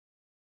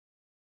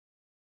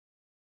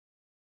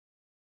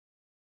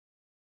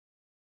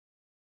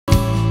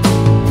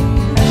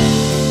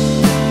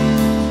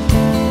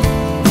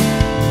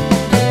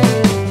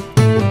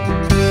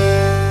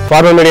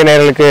Formal media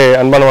நேயர்களுக்கு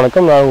அன்பான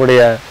வணக்கம். நான்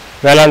உங்களுடைய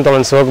வேளாண்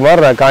தோழன்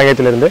சிவகுமார்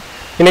காங்கேயத்திலிருந்து.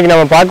 இன்றைக்கி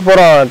நம்ம பார்க்க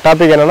போகிற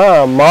டாபிக் என்னென்னா,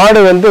 மாடு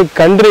வந்து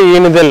கன்று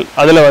ஈனுதல்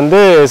அதில் வந்து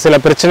சில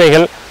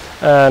பிரச்சனைகள்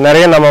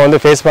நிறைய நம்ம வந்து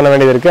ஃபேஸ் பண்ண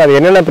வேண்டியது இருக்குது. அது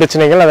என்னென்ன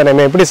பிரச்சனைகள், அதை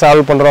நம்ம எப்படி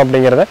சால்வ் பண்ணுறோம்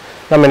அப்படிங்கிறத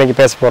நம்ம இன்றைக்கி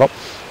பேச போகிறோம்.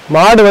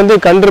 மாடு வந்து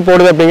கன்று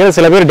போடுது அப்படிங்கிறது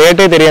சில பேர்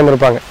டேட்டே தெரியாமல்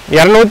இருப்பாங்க.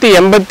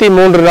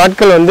 283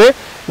 நாட்கள் வந்து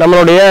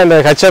நம்மளுடைய இந்த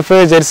ஹெச்எஃப்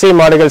ஜெர்சி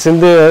மாடுகள்,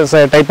 சிந்து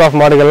டைப் ஆஃப்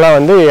மாடுகள்லாம்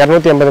வந்து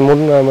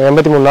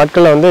 283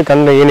 நாட்களில் வந்து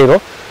கன்று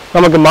ஈனிரும்.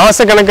 நமக்கு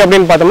மாத கணக்கு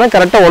அப்படின்னு பார்த்தோம்னா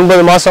கரெக்டாக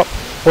 9 மாதம்,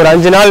 ஒரு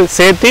 5 நாள்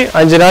சேர்த்து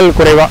 5 நாள்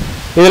குறைவாக,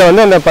 இதில்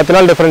வந்து அந்த 10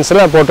 நாள்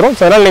டிஃப்ரென்ஸில் போட்டுரும்.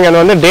 ஸோ அதனால் நீங்கள் அதை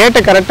வந்து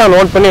டேட்டை கரெக்டாக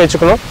நோட் பண்ணி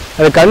வச்சுக்கணும்.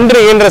 அது கன்று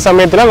ஈன்ற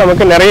சமயத்தில்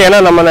நமக்கு நிறைய, ஏன்னா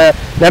நம்ம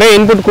நிறைய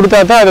இன்புட் கொடுத்தா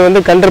தான் அது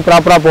வந்து கன்று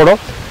ப்ராப்பராக போடும்.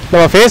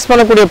 நம்ம ஃபேஸ்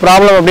பண்ணக்கூடிய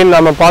ப்ராப்ளம் அப்படின்னு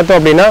நம்ம பார்த்தோம்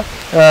அப்படின்னா,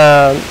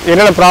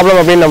 என்னென்ன ப்ராப்ளம்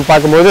அப்படின்னு நம்ம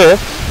பார்க்கும்போது,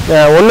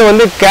 ஒன்று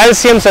வந்து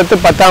கால்சியம் சத்து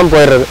பத்தாமல்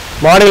போயிடுறது.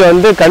 மாடுகள்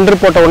வந்து கன்று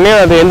போட்ட உடனே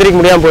அது எந்திரிக்க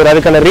முடியாமல் போயிடுது.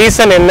 அதுக்கான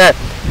ரீசன் என்ன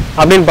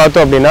அப்படின்னு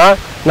பார்த்தோம் அப்படின்னா,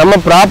 நம்ம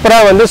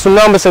ப்ராப்பராக வந்து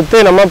சுண்ணாம்பு சத்து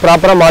நம்ம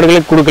ப்ராப்பராக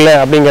மாடுகளுக்கு கொடுக்கல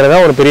அப்படிங்கிறது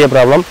தான் ஒரு பெரிய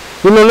ப்ராப்ளம்.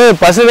 இன்னொன்று,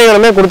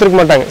 பசுதைகளுமே கொடுத்துருக்க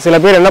மாட்டாங்க. சில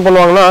பேர் என்ன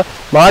பண்ணுவாங்கன்னா,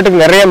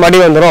 மாட்டுக்கு நிறைய மடி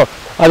வந்துடும்,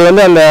 அது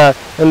வந்து அந்த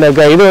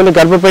இது வந்து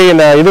கர்ப்பப்பை,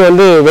 இந்த இது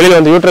வந்து வெளியில்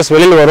வந்து யூட்ரஸ்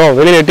வெளியில் வரும்,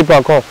 வெளியில் எட்டி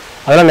பார்க்கும்,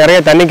 அதெல்லாம் நிறைய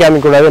தண்ணி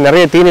காமிக்கக்கூடாது,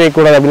 நிறைய தீனி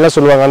வைக்கக்கூடாது அப்படின்லாம்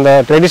சொல்லுவாங்க. அந்த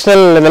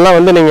ட்ரெடிஷ்னல் இதெல்லாம்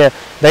வந்து நீங்கள்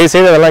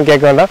தயவுசெய்து அதெல்லாம்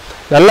கேட்க வேண்டாம்.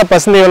 நல்ல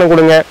பசுந்தீவனம்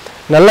கொடுங்க,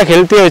 நல்லா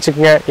ஹெல்த்தியாக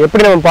வச்சுக்கோங்க.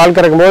 எப்படி நம்ம பால்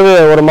கறக்கும்போது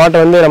ஒரு மாட்டை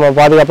வந்து நம்ம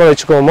பாதுகாப்பாக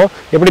வச்சுக்குவோமோ,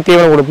 எப்படி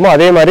தீவனம் கொடுப்போமோ,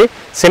 அதே மாதிரி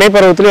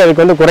சினைப்பருவத்துலேயும்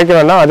அதுக்கு வந்து குறைக்க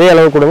வேண்டாம், அதே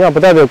அளவு கொடுங்க. அப்போ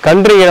தான் அது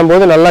கன்று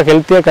ஈனும்போது நல்லா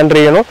ஹெல்த்தியாக கன்று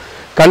ஈனும்,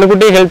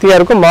 கண்ணுக்குட்டியும் ஹெல்த்தியாக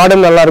இருக்கும்,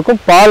 மாடும் நல்லாயிருக்கும்,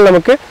 பால்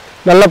நமக்கு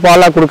நல்ல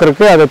பாலாக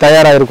கொடுக்கறதுக்கு அது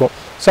தயாராக இருக்கும்.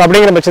 ஸோ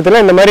அப்படிங்கிற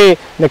பட்சத்தில் இந்த மாதிரி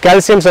இந்த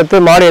கால்சியம் சத்து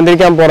மாடு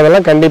எந்திரிக்காமல்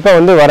போகிறதெல்லாம் கண்டிப்பாக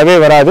வந்து வரவே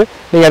வராது.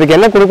 நீங்கள் அதுக்கு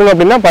என்ன கொடுக்கணும்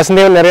அப்படின்னா,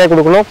 பசுந்தீவனம் நிறையா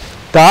கொடுக்கணும்,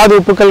 தாது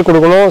உப்புக்கள்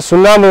கொடுக்கணும்,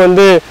 சுண்ணாம்பு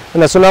வந்து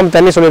அந்த சுண்ணாம்பு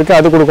தண்ணி சொல்லியிருக்கு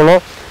அது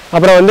கொடுக்கணும்.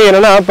 அப்புறம் வந்து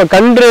என்னென்னா, இப்போ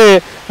கன்று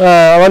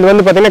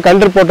வந்து பார்த்திங்கன்னா,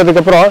 கன்று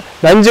போட்டதுக்கப்புறம்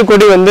நஞ்சு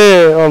கொடி வந்து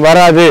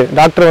வராது,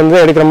 டாக்டர் வந்து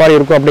எடுக்கிற மாதிரி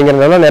இருக்கும்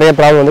அப்படிங்கிறதுனால நிறைய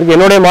ப்ராப்ளம் வந்துருக்கு.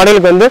 என்னுடைய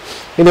மாடுகளுக்கு வந்து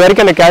இது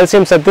வரைக்கும் அந்த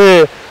கால்சியம் சத்து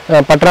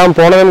பற்றாமல்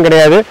போனதும்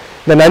கிடையாது,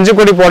 இந்த நஞ்சு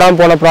கொடி போடாமல்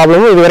போன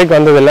ப்ராப்ளமும் இது வரைக்கும்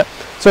வந்ததில்லை.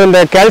 ஸோ இந்த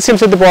கால்சியம்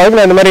சத்து போகிறதுக்கு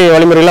நான் இந்த மாதிரி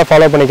வழிமுறையெல்லாம்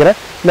ஃபாலோ பண்ணிக்கிறேன்.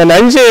 இந்த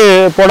நஞ்சு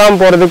போடாமல்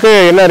போகிறதுக்கு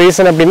என்ன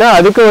ரீசன் அப்படின்னா,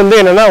 அதுக்கு வந்து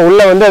என்னென்னா,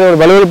 உள்ளே வந்து அது ஒரு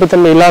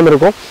வலுவழுப்புத்தன்மை இல்லாமல்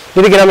இருக்கும்.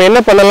 இதுக்கு நம்ம என்ன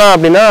பண்ணலாம்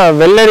அப்படின்னா,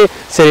 வெள்ளரி,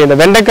 சரி இந்த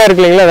வெண்டைக்காய்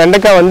இருக்கு இல்லைங்களா,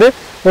 வெண்டைக்காய் வந்து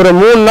ஒரு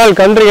 3 நாள்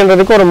கன்று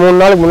ஈன்றதுக்கு ஒரு 3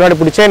 நாளுக்கு முன்னாடி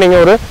பிடிச்சே நீங்கள்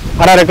ஒரு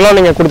 1/2 கிலோ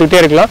நீங்கள் கொடுத்துக்கிட்டே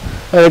இருக்கலாம்.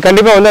 அது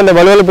கண்டிப்பாக வந்து அந்த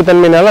வலுவழுப்பு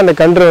தன்மையினால அந்த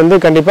கன்று வந்து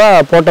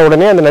கண்டிப்பாக போட்ட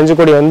உடனே அந்த நஞ்சு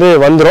கொடி வந்து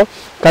வந்துடும்.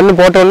 கன்று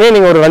போட்ட உடனே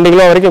நீங்கள் ஒரு 2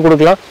 கிலோ வரைக்கும்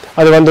கொடுக்கலாம்,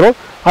 அது வந்துடும்.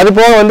 அது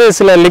போக வந்து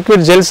சில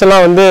லிக்விட் ஜெல்ஸ்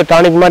எல்லாம் வந்து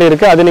டானிக் மாதிரி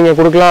இருக்குது, அது நீங்கள்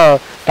கொடுக்கலாம்,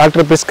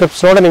 டாக்டர்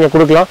ப்ரிஸ்கிரிப்ஷனோடு நீங்கள்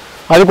கொடுக்கலாம்.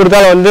 அது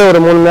கொடுத்தாலும் வந்து ஒரு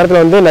 3 மணி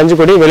நேரத்தில் வந்து நஞ்சு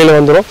கொடி வெளியில்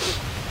வந்துடும்.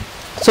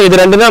 ஸோ இது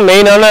 2 தான்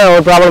மெயினான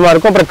ஒரு ப்ராப்ளமாக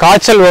இருக்கும். அப்புறம்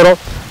காய்ச்சல் வரும்,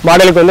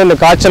 மாடுகளுக்கு வந்து இந்த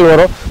காய்ச்சல்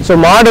வரும். ஸோ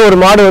ஒரு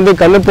மாடு வந்து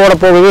கன்று போட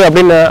போகுது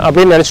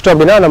அப்படின்னு நினச்சிட்டோம்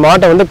அப்படின்னா, அந்த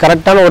மாட்டை வந்து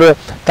கரெக்டான ஒரு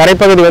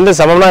தரைப்பகுதி வந்து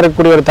சமமாக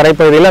இருக்கக்கூடிய ஒரு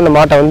தரைப்பகுதியில் அந்த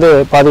மாட்டை வந்து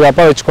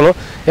பாதுகாப்பாக வச்சுக்கணும்.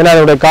 ஏன்னா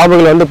அதோடைய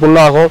காம்புகள் வந்து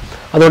புண்ணாகும்,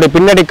 அதோடைய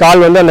பின்னாடி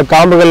கால் வந்து அந்த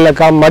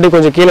காம்புகளில் மடி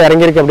கொஞ்சம் கீழே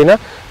இறங்கியிருக்கு அப்படின்னா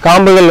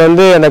காம்புகள்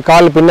வந்து அந்த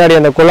கால் பின்னாடி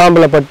அந்த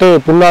குழாம்பில் பட்டு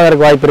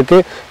புண்ணாகிறதுக்கு வாய்ப்பு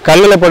இருக்குது,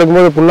 கல்லில்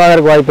படுக்கும்போது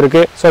புண்ணாகிறதுக்கு வாய்ப்பு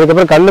இருக்குது. ஸோ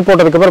அதுக்கப்புறம் கன்று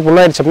போட்டதுக்கப்புறம்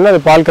புண்ணாயிடுச்சு அப்படின்னா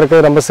அது பால்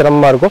கறக்கிறது ரொம்ப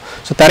சிரமமாக இருக்கும்.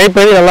 ஸோ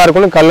தரைப்பகுதி நல்லா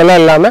இருக்கணும்,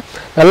 கல்லெல்லாம் இல்லாமல்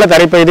நல்ல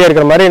தரைப்பகுதியாக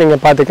இருக்கிற மாதிரி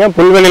நீங்கள் பார்த்துக்கலாம்.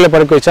 புல்வெளியில்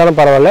படுக்க வச்சாலும்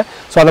பரவாயில்ல.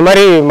 ஸோ அந்த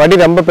மாதிரி மடி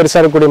ரொம்ப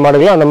பெருசாக இருக்கக்கூடிய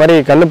மாடுகளும் அந்த மாதிரி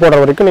கன்று போடுற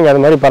வரைக்கும் நீங்கள்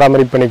அந்த மாதிரி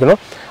பராமரிப்பு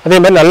பண்ணிக்கணும். அதே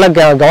மாதிரி நல்லா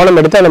கவனம்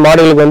எடுத்து அந்த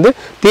மாடுகளுக்கு வந்து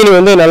தீனி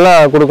வந்து நல்லா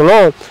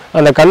கொடுக்கணும்.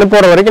 அந்த கன்று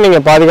போடுற வரைக்கும்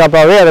நீங்கள்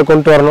பாதுகாப்பாகவே அதை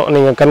கொண்டு வரணும்.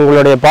 நீங்கள்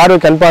உங்களுடைய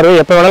கண் பார்வை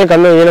எப்போ வேணாலும்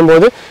கன்று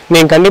ஈனும்போது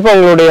நீங்கள் கண்டிப்பாக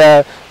உங்களுடைய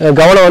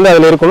கவனம் வந்து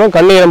அதில் இருக்கணும்.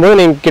 கன்று ஈனும்போது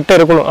நீங்கள் கிட்ட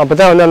இருக்கணும். அப்போ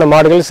தான் வந்து அந்த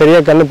மாடுகள்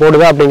சரியாக கன்று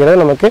போடுதா அப்படிங்கிறத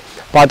நமக்கு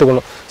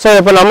பார்த்துக்கணும். ஸோ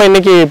இப்போ நம்ம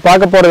இன்றைக்கி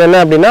பார்க்க போகிறது என்ன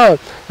அப்படின்னா,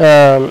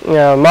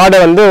 மாடை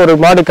வந்து ஒரு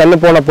மாடு கன்று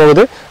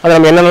போகுது, அதை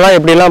நம்ம என்னென்னலாம்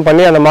எப்படிலாம்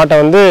பண்ணி அந்த மாட்டை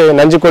வந்து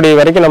நஞ்சு கொடி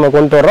வரைக்கும் நம்ம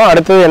கொண்டு வர்றோம்,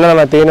 அடுத்தது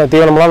என்னென்ன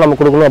தீவனமெல்லாம் நம்ம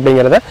கொடுக்கணும்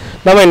அப்படிங்கிறத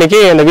நம்ம இன்றைக்கி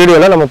இந்த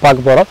வீடியோவில் நம்ம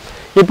பார்க்க போகிறோம்.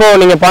 இப்போது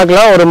நீங்கள்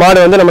பார்க்கலாம், ஒரு மாடு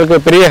வந்து நம்மளுக்கு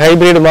பெரிய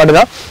ஹைப்ரிட் மாடு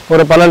தான்,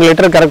 ஒரு 12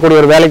 லிட்டர் கறக்கூடிய,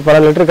 ஒரு வேலைக்கு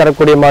 12 லிட்டர்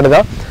கறக்கூடிய மாடு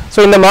தான். ஸோ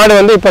இந்த மாடு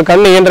வந்து இப்போ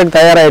கன்று ஈன்றதுக்கு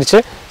தயாராகிடுச்சு.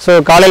 ஸோ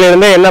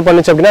காலையிலேருந்தே என்ன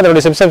பண்ணுச்சு அப்படின்னா,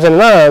 அதோடைய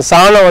சிம்டம்ஸ்னா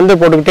சாணம் வந்து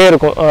போட்டுக்கிட்டே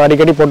இருக்கும்,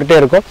 அடிக்கடி போட்டுகிட்டே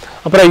இருக்கும்.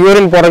 அப்புறம்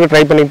யூரின் போடுறதுக்கு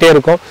ட்ரை பண்ணிக்கிட்டே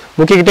இருக்கும்,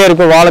 முக்கிக்கிட்டே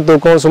இருக்கும், வாழை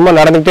தூக்கும், சும்மா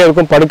நடந்துக்கிட்டே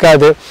இருக்கும்,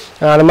 படுக்காது.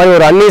 அந்த மாதிரி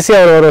ஒரு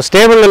அன்ஈஸியாக ஒரு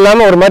ஸ்டேபிள்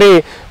இல்லாமல் ஒரு மாதிரி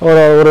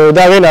ஒரு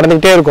இதாகவே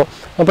நடந்துக்கிட்டே இருக்கும்.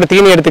 அப்புறம்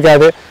தீனி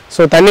எடுத்துக்காது,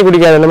 ஸோ தண்ணி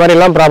குடிக்காது, இந்த மாதிரி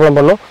எல்லாம் ப்ராப்ளம்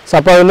பண்ணும். ஸோ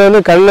அப்போ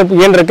வந்து கன்று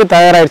ஈன்றதுக்கு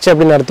தயாராகிடுச்சு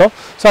அப்படின்னு அர்த்தம்.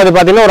 ஸோ அது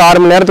பார்த்திங்கன்னா ஒரு 6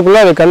 மணி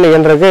நேரத்துக்குள்ளே அது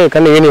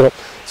கன்று ஈனிடும்.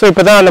 ஸோ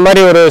இப்போ தான் அந்த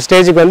மாதிரி ஒரு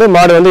ஸ்டேஜுக்கு வந்து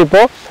மாடு வந்து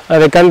இப்போது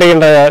அது கன்று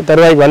ஈன்ற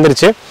தருவாய்க்கு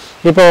வந்துருச்சு.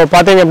 இப்போ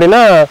பார்த்தீங்க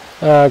அப்படின்னா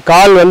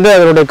கால் வந்து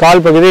அதனுடைய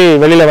கால் பகுதி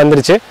வெளியில்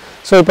வந்துருச்சு.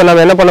 ஸோ இப்போ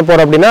நம்ம என்ன பண்ண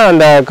போகிறோம் அப்படின்னா,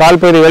 அந்த கால்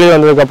பகுதி வெளியில்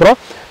வந்ததுக்கப்புறம்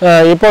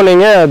இப்போ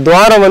நீங்கள்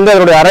துவாரம் வந்து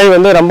அதனுடைய அறை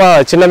வந்து ரொம்ப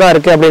சின்னதாக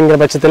இருக்குது அப்படிங்கிற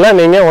பட்சத்தில்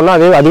நீங்கள் ஒன்றா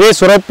அதுவே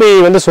சுரப்பி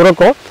வந்து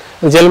சுரக்கும்,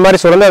 ஜெல் மாதிரி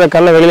சுரந்து அந்த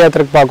கண்ணை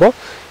வெளியேற்றுறதுக்கு பார்க்கும்.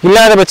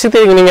 இல்லாத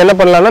பட்சத்துக்கு நீங்கள் என்ன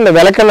பண்ணலாம்னா, இந்த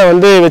விளக்கெண்ணை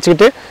வந்து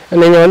வச்சுக்கிட்டு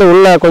நீங்கள் வந்து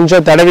உள்ளே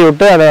கொஞ்சம் தடவி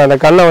விட்டு அந்த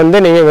கண்ணை வந்து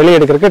நீங்கள் வெளியே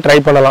எடுக்கிறதுக்கு ட்ரை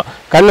பண்ணலாம்.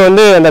 கண்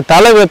வந்து அந்த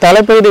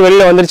தலைப்பகுதி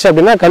வெளியில் வந்துருச்சு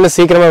அப்படின்னா கண்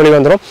சீக்கிரமாக வெளியே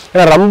வந்துடும்.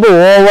 ஏன்னா ரொம்ப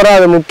ஓவராக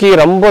அதை முக்கி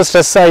ரொம்ப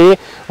ஸ்ட்ரெஸ் ஆகி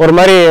ஒரு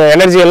மாதிரி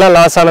எனர்ஜி எல்லாம்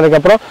லாஸ்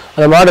ஆனதுக்கப்புறம்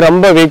அந்த மாடு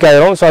ரொம்ப வீக்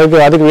ஆயிரும். ஸோ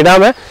அதுக்கு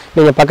விடாமல்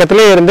நீங்கள்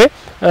பக்கத்துலேயே இருந்து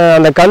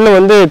அந்த கண்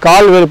வந்து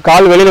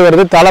கால் வெளியில்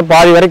வருது, தலை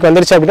பாதி வரைக்கும்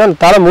வந்துருச்சு அப்படின்னா அந்த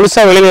தலை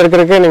முழுசாக வெளியில்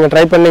இருக்கிறதுக்கு நீங்கள்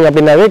ட்ரை பண்ணிங்க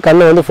அப்படின்னாவே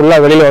கண் வந்து ஃபுல்லாக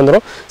வெளியில்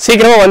வந்துடும்.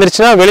 சீக்கிரமாக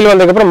வந்துருச்சுன்னா வெளியில்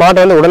வந்ததுக்கப்புறம் மாட்டை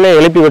வந்து உடனே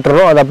எழுப்பி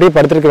விட்டுறணும். அதை அப்படியே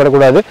படுத்துருக்க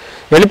விடக்கூடாது.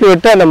 எழுப்பி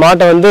விட்டு அந்த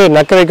மாட்டை வந்து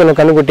நக்க வைக்கணும்.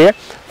 கண்ணுக்குட்டியை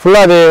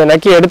ஃபுல்லாக அது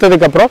நக்கி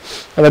எடுத்ததுக்கப்புறம்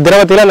அந்த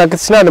திரவத்தையெல்லாம்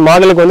நக்கிச்சுன்னா அது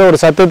மாடுகளுக்கு வந்து ஒரு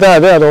சத்து தான்.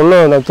 அது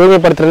ஒன்றும் அந்த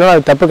தூய்மைப்படுத்துறதுனால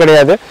அது தப்பு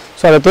கிடையாது.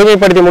 ஸோ அதை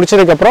தூய்மைப்படுத்தி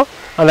முடிச்சதுக்கப்புறம்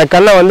அந்த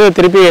கண்ணை வந்து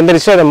திருப்பி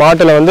எந்திரிச்சு அந்த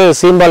மாட்டில் வந்து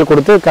சீம்பால்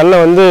கொடுத்து கண்ணை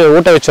வந்து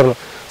ஊட்ட வச்சிடணும்.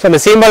 ஸோ அந்த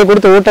சீம்பால்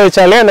கொடுத்து ஊட்ட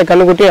வச்சாலே அந்த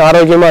கண்ணுக்குட்டி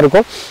ஆரோக்கியமாக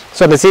இருக்கும்.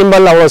 ஸோ அந்த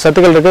சீம்பால் அவ்வளோ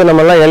சத்துக்கள் இருக்குது,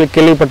 நம்மளாம்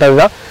கேள்விப்பட்டது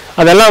தான்.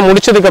 அதெல்லாம்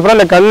முடிச்சதுக்கப்புறம்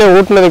அந்த கண்ணு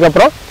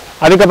ஊட்டினதுக்கப்புறம்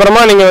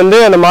அதுக்கப்புறமா நீங்கள் வந்து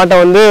அந்த மாட்டை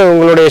வந்து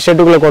உங்களுடைய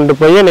ஷெட்டுக்குள்ளே கொண்டு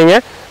போய்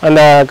நீங்கள்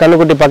அந்த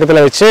கண்ணுக்குட்டி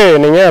பக்கத்தில் வச்சு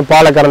நீங்கள்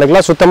பாலை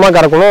கறந்துக்கலாம். சுத்தமாக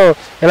கறக்கணும்.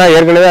 ஏன்னா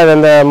ஏற்கனவே அது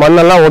அந்த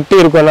மண்ணெல்லாம் ஒட்டி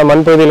இருக்கும். ஏன்னா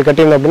மண் பகுதியில்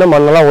கட்டியிருந்தோம் அப்படின்னா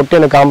மண்ணெல்லாம் ஒட்டி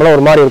அந்த காம்பெல்லாம்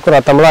ஒரு மாதிரி இருக்கும்,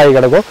 ரத்தமெல்லாம் ஆகி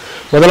கிடக்கும்.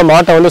 முதல்ல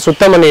மாட்டை வந்து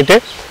சுத்தம் பண்ணிவிட்டு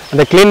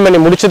அதை க்ளீன் பண்ணி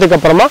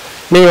முடிச்சதுக்கப்புறமா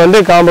நீங்கள் வந்து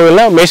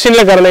காம்புகளில்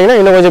மெஷினில் கறந்தீங்கன்னா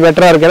இன்னும் கொஞ்சம்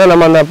பெட்டராக இருக்குது. ஏன்னா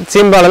நம்ம அந்த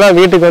சீம்பாலெல்லாம்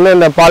வீட்டுக்கு வந்து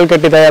இந்த பால்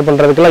கட்டி தயார்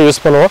பண்ணுறதுக்கெல்லாம்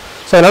யூஸ் பண்ணுவோம்.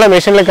 ஸோ அதனால்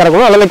மெஷினில்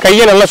கறக்கணும். அல்லது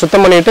கையை நல்லா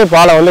சுத்தம் பண்ணிவிட்டு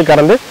பாலை வந்து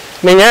கறந்து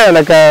நீங்கள்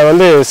அந்த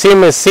வந்து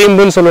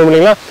சீம்புன்னு சொல்லுவோம்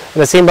இல்லைங்களா,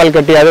 அந்த சீம்பால்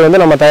கட்டி அது வந்து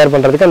நம்ம தயார்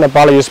பண்ணுறதுக்கு அந்த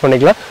பாலை யூஸ்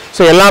பண்ணிக்கலாம்.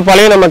 ஸோ எல்லா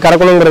பாலையும் நம்ம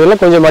கறக்கணுங்கிறதுல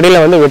கொஞ்சம்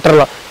மடியில் வந்து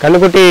விட்டுறலாம்.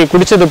 கண்ணுக்குட்டி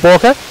குடிச்சது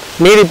போக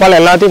மீதி பால்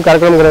எல்லாத்தையும்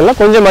கறக்கணுங்கிறதுல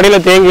கொஞ்சம்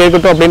மடியில் தேங்கி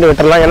இருக்கட்டும் அப்படின்ட்டு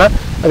விட்டுறலாம். ஏன்னா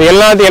அது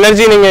எல்லாத்தையும்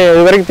எனர்ஜி நீங்கள்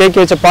இது வரைக்கும் தேக்கி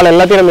வச்ச பால்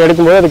எல்லாத்தையும் நம்ம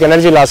எடுக்கும்போது அதுக்கு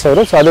எனர்ஜி லாஸ்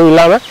வரும். ஸோ அதுவும்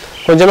இல்லாமல்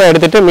கொஞ்சமாக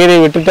எடுத்துகிட்டு மீதி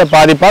விட்டுட்டு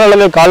பாதி பால்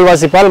அல்லது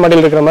கால்வாசி பால்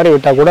மடியில் இருக்கிற மாதிரி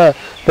விட்டால் கூட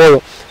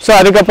போதும். ஸோ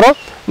அதுக்கப்புறம்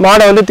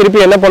மாடை வந்து திருப்பி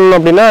என்ன பண்ணணும்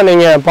அப்படின்னா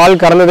நீங்கள்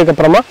பால்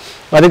கறந்ததுக்கப்புறமா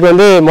அதுக்கு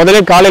வந்து முதலே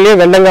காலையிலேயே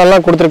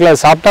வெண்டங்காயெல்லாம் கொடுத்துருக்கலாம்.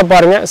 சாப்பிட்டா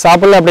பாருங்கள்,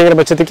 சாப்பிடல அப்படிங்கிற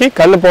பட்சத்துக்கு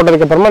கண்ணு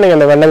போட்டதுக்கப்புறமா நீங்கள்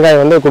அந்த வெண்டங்காயை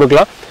வந்து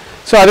கொடுக்கலாம்.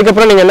 ஸோ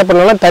அதுக்கப்புறம் நீங்கள் என்ன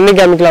பண்ணலாம், தண்ணி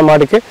காமிக்கலாம்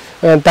மாட்டுக்கு.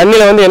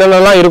 தண்ணியில் வந்து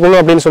என்னென்னலாம் இருக்கணும்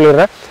அப்படின்னு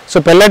சொல்லிடுறேன். ஸோ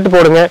பெல்லட்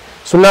போடுங்க,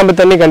 சுண்ணாம்பு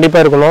தண்ணி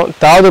கண்டிப்பாக இருக்கணும்,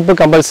 தாதுப்பு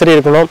கம்பல்சரி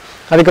இருக்கணும்.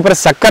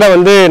 அதுக்கப்புறம் சர்க்கரை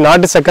வந்து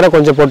நாட்டு சர்க்கரை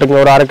கொஞ்சம்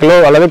போட்டுக்கணும். ஒரு 1/2 கிலோ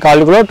அல்லது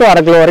 1/4 கிலோ டு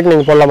 1/2 கிலோ வரைக்கும்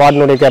நீங்கள் போடலாம்,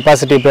 மாட்டினுடைய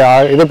கெப்பாசிட்டி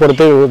இதை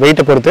பொறுத்து,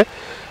 வெயிட்டை பொறுத்து.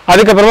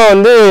 அதுக்கப்புறமா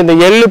வந்து இந்த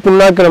எள்ளு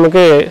புண்ணாக்கு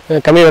நமக்கு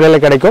கம்மி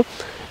விலையில் கிடைக்கும்.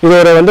 இது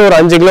வந்து ஒரு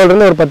 5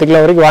 கிலோலேருந்து ஒரு 10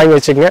 கிலோ வரைக்கும் வாங்கி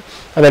வச்சுக்கோங்க.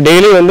 அதை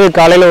டெய்லி வந்து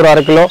காலையில் ஒரு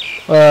 1/2 கிலோ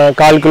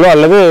 1/4 கிலோ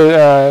அல்லது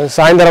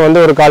சாயந்தரம் வந்து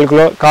ஒரு 1/4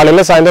 கிலோ,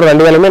 காலையில் சாயந்தரம்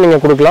 2 வேளையுமே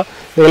நீங்கள் கொடுக்கலாம்.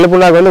 இந்த எள்ளு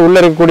புண்ணாக்கு வந்து உள்ளே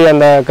இருக்கக்கூடிய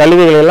அந்த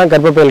கழிவுகளெல்லாம்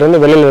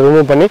கர்ப்பப்பையிலேருந்து வெளியில்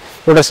ரிமூவ் பண்ணி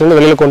யூட்ரஸ்லேருந்து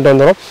வெளியில் கொண்டு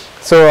வந்துடும்.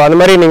 ஸோ அது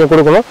மாதிரி நீங்கள்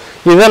கொடுக்கணும்.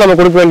 இதுதான் நம்ம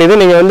கொடுக்க வேண்டியது.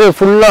 நீங்கள் வந்து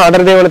ஃபுல்லாக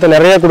அடர் தீவனத்தை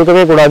நிறையா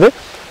கொடுக்கவே கூடாது.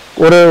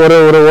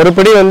 ஒரு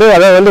படி வந்து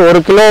அதாவது வந்து 1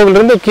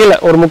 கிலோவிலிருந்து கீழே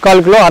ஒரு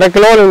 3/4 கிலோ 1/2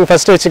 கிலோ நீங்கள்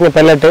ஃபஸ்ட்டு வச்சுக்கோங்க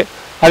பெல்லட்டு.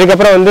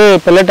 அதுக்கப்புறம் வந்து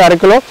பெல்லட் 1/2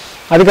 கிலோ.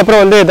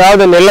 அதுக்கப்புறம் வந்து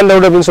ஏதாவது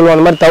நெல்லந்தவுடு அப்படின்னு சொல்லுவாங்க,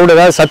 அந்த மாதிரி தவிடு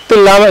ஏதாவது சத்து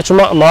இல்லாமல்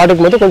சும்மா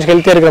மாடுக்கு மட்டும் கொஞ்சம்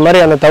ஹெல்த்தியாக இருக்கிற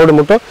மாதிரி அந்த தவிடு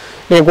மட்டும்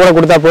நீங்கள் கூட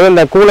கொடுத்தா போதும்.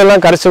 இந்த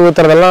கூழெல்லாம் கரைச்சி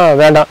ஊற்றுறதெல்லாம்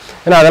வேண்டாம்.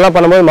 ஏன்னா அதெல்லாம்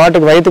பண்ணும்போது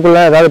மாட்டுக்கு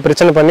வயிற்றுக்குள்ளே ஏதாவது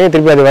பிரச்சனை பண்ணி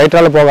திருப்பி அது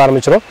வயிற்றால் போக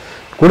ஆரம்பிச்சிடும்.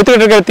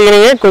 கொடுத்துக்கிட்டு இருக்கிற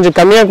தீனியே கொஞ்சம்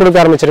கம்மியாக கொடுக்க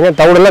ஆரம்பிச்சிருங்க.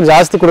 தவிடெல்லாம்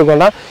ஜாஸ்தி கொடுக்க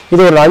வேண்டாம்.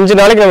 இது ஒரு 5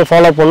 நாளைக்கு நம்ம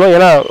ஃபாலோ பண்ணணும்.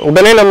 ஏன்னா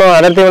உடனே நம்ம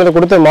அடர் தீவனத்தை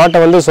கொடுத்து மாட்டை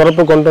வந்து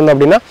சுரப்பு கொண்டு வந்தோம்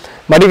அப்படின்னா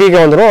மடி வீக்க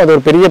வந்துடும். அது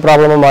ஒரு பெரிய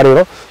ப்ராப்ளமாக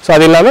மாறிடும். ஸோ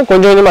அது இல்லாமல்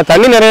கொஞ்சம் கொஞ்சமாக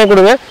தண்ணி நிறைய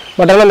கொடுங்க.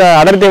 பட் ஆனால் அந்த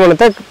அடர்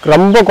தீவனத்தை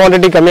ரொம்ப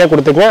குவான்டிட்டி கம்மியாக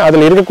கொடுத்துக்கங்க.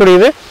 அதில்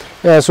இருக்கக்கூடியது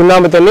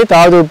சுண்ணாம்பு தண்ணி,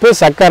 தாது உப்பு,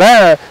 சர்க்கரை,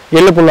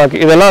 எள்ளு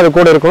புண்ணாக்கு இதெல்லாம் அது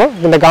கூட இருக்கணும்.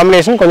 இந்த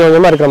காம்பினேஷன் கொஞ்சம்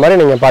கொஞ்சமாக இருக்கிற மாதிரி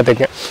நீங்கள்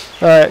பார்த்துக்கங்க.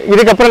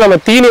 இதுக்கப்புறம் நம்ம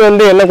தீனி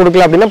வந்து என்ன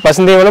கொடுக்கலாம் அப்படின்னா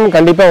பசுந்தீவனம்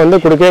கண்டிப்பாக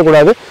வந்து கொடுக்கவே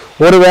கூடாது.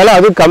 ஒரு வேளை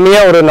அது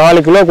கம்மியாக ஒரு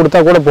 4 கிலோ கொடுத்தா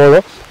கூட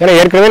போதும். ஏன்னா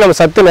ஏற்கனவே நம்ம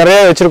சத்து நிறைய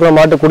வச்சுருக்கிறோம்,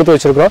 மாட்டு கொடுத்து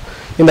வச்சுருக்கிறோம்.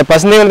 இந்த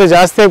பசுந்தீவனத்தை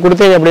ஜாஸ்தியாக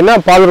கொடுத்தீங்க அப்படின்னா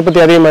பால்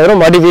உற்பத்தி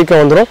அதிகமாகிடும், மடி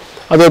வீக்கம் வந்துடும்.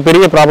 அது ஒரு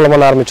பெரிய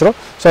ப்ராப்ளமாக ஆரம்பிச்சிடும்.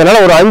 ஸோ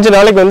அதனால் ஒரு 5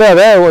 நாளைக்கு வந்து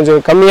அதை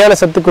கொஞ்சம் கம்மியான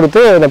சத்து கொடுத்து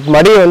அந்த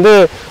மடியை வந்து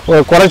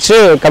குறைச்சி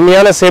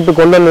கம்மியான சேப்பு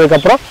கொண்டு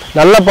வந்ததுக்கப்புறம்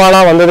நல்ல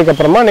பாலாக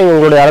வந்ததுக்கப்புறமா நீங்கள்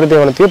உங்களுடைய அடர்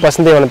தீவனத்தையும்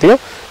பசுந்தீவனத்தையும்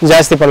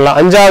ஜாஸ்தி பண்ணலாம்.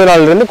 5ஆவது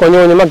நாள்லேருந்து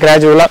கொஞ்சம் கொஞ்சமாக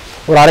கிராஜுவலாக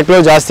ஒரு 1/2 கிலோ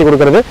ஜாஸ்தி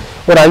கொடுக்குறது,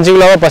 ஒரு 5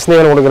 கிலோவாக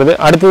பசுந்தீவனம் கொடுக்குறது.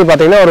 அடுத்தது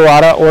பார்த்தீங்கன்னா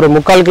ஒரு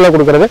 3/4 கிலோ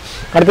கொடுக்குறது.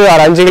 அடுத்தது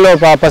 5 கிலோ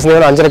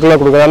பசுந்தீவனம் 5.5 கிலோ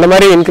கொடுக்குறது. அந்த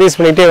மாதிரி இன்க்ரீஸ்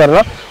பண்ணிகிட்டே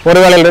வரலாம். ஒரு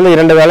வேலையிலேருந்து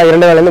 2 வேலை,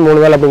 2 வேலையிலேருந்து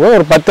 3 வேலை அப்படிங்கும்போது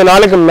ஒரு 10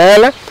 நாளுக்கு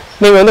மேலே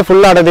நீங்கள் வந்து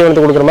ஃபுல்லாக அடர்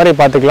தீவனத்தை கொடுக்குற மாதிரி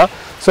பார்த்துக்கலாம்.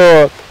 ஸோ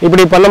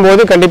இப்படி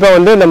பண்ணும்போது கண்டிப்பாக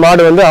வந்து இந்த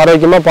மாடு வந்து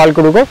ஆரோக்கியமாக பால்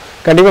கொடுக்கும்.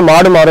 கண்டிப்பாக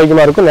மாடும்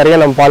ஆரோக்கியமாக இருக்கும், நிறைய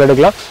நம்ம பால்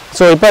எடுக்கலாம்.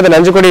 ஸோ இப்போ அந்த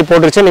நஞ்சு கொடி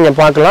போட்டுருச்சு, நீங்கள்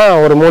பார்க்கலாம்.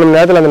 ஒரு 3 மணி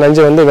நேரத்தில் அந்த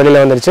நஞ்சு வந்து வெளியில்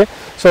வந்துருச்சு.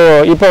 ஸோ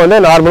இப்போ வந்து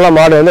நார்மலாக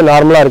மாடு வந்து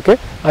நார்மலாக இருக்குது.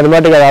 அது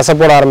மாட்டுக்கு அது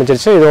அசைப்போட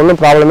ஆரம்பிச்சிருச்சு. இது ஒன்றும்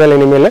ப்ராப்ளமே இல்லை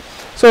இனிமேல்.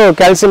 ஸோ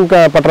கால்சியம்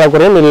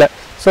பற்றாக்குறையும் இல்லை.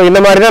 ஸோ இந்த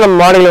மாதிரி தான் நம்ம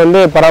மாடுகளை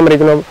வந்து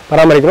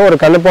பராமரிக்கணும். ஒரு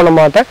கண்ணு போன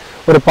மாட்டை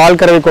ஒரு பால்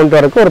கறவை கொண்டு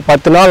வரக்கு ஒரு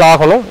 10 நாள்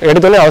ஆகணும்.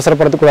 எடுத்தோடனே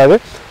அவசரப்படுத்தக்கூடாது.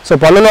 ஸோ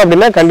பண்ணணும்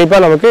அப்படின்னா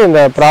கண்டிப்பாக நமக்கு இந்த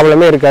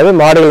ப்ராப்ளமே இருக்காது.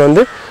 மாடுகள்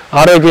வந்து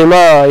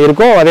ஆரோக்கியமாக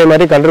இருக்கும், அதே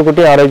மாதிரி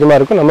கன்றுக்குட்டி ஆரோக்கியமாக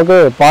இருக்கும், நமக்கு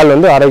பால்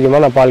வந்து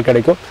ஆரோக்கியமான பால்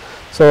கிடைக்கும்.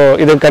 ஸோ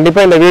இது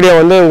கண்டிப்பாக இந்த வீடியோ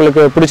வந்து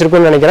உங்களுக்கு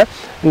பிடிச்சிருக்குன்னு நினைக்கிறேன்.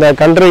 இந்த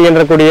கன்று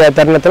இயன்றக்கூடிய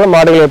தருணத்தில்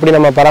மாடுகளை எப்படி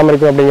நம்ம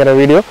பராமரிக்கும் அப்படிங்கிற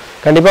வீடியோ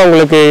கண்டிப்பாக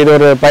உங்களுக்கு இது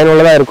ஒரு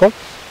பயனுள்ளதாக இருக்கும்.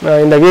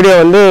 இந்த வீடியோ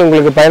வந்து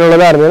உங்களுக்கு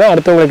பயனுள்ளதாக இருந்ததுன்னா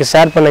அடுத்தவங்களுக்கு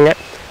ஷேர் பண்ணுங்கள்.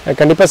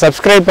 கண்டிப்பாக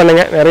சப்ஸ்கிரைப்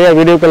பண்ணுங்கள். நிறைய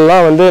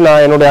வீடியோக்கள்லாம் வந்து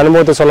நான் என்னுடைய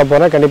அனுபவத்தை சொல்ல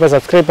போகிறேன். கண்டிப்பாக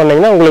சப்ஸ்கிரைப்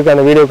பண்ணிங்கன்னா உங்களுக்கு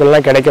அந்த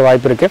வீடியோக்கள்லாம் கிடைக்க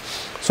வாய்ப்பு இருக்குது.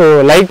 ஸோ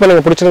லைக்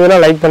பண்ணுங்கள், பிடிச்சிருந்ததுன்னா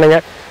லைக்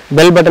பண்ணுங்கள்,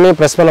 பெல் பட்டனையும்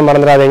ப்ரெஸ் பண்ண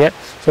மறந்துடாதீங்க.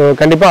 ஸோ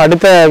கண்டிப்பாக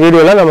அடுத்த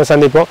வீடியோவில் நம்ம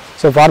சந்திப்போம்.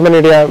 ஸோ ஃபார்மர்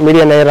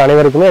மீடியா நேயர்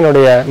அனைவருக்குமே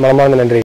என்னுடைய மனமார்ந்த நன்றி.